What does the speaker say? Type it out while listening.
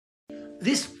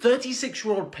This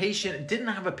 36-year-old patient didn't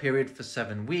have a period for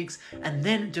 7 weeks and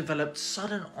then developed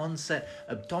sudden onset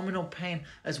abdominal pain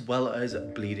as well as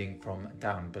bleeding from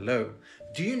down below.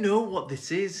 Do you know what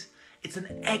this is? It's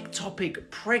an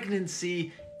ectopic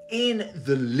pregnancy in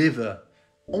the liver.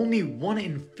 Only 1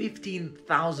 in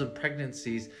 15,000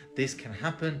 pregnancies this can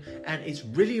happen, and it's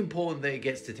really important that it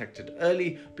gets detected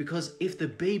early, because if the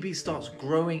baby starts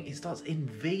growing, it starts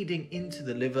invading into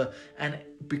the liver, and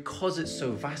because it's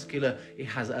so vascular, it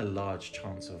has a large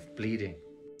chance of bleeding.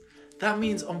 That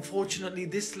means, unfortunately,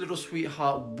 this little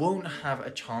sweetheart won't have a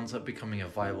chance at becoming a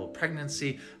viable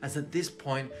pregnancy, as at this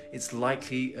point, it's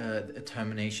likely a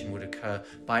termination would occur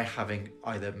by having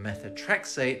either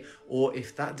methotrexate, or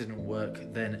if that didn't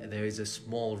work, then there is a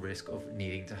small risk of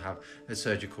needing to have a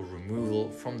surgical removal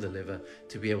from the liver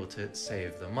to be able to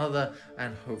save the mother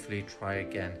and hopefully try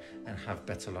again and have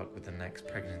better luck with the next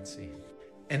pregnancy.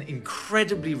 An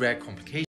incredibly rare complication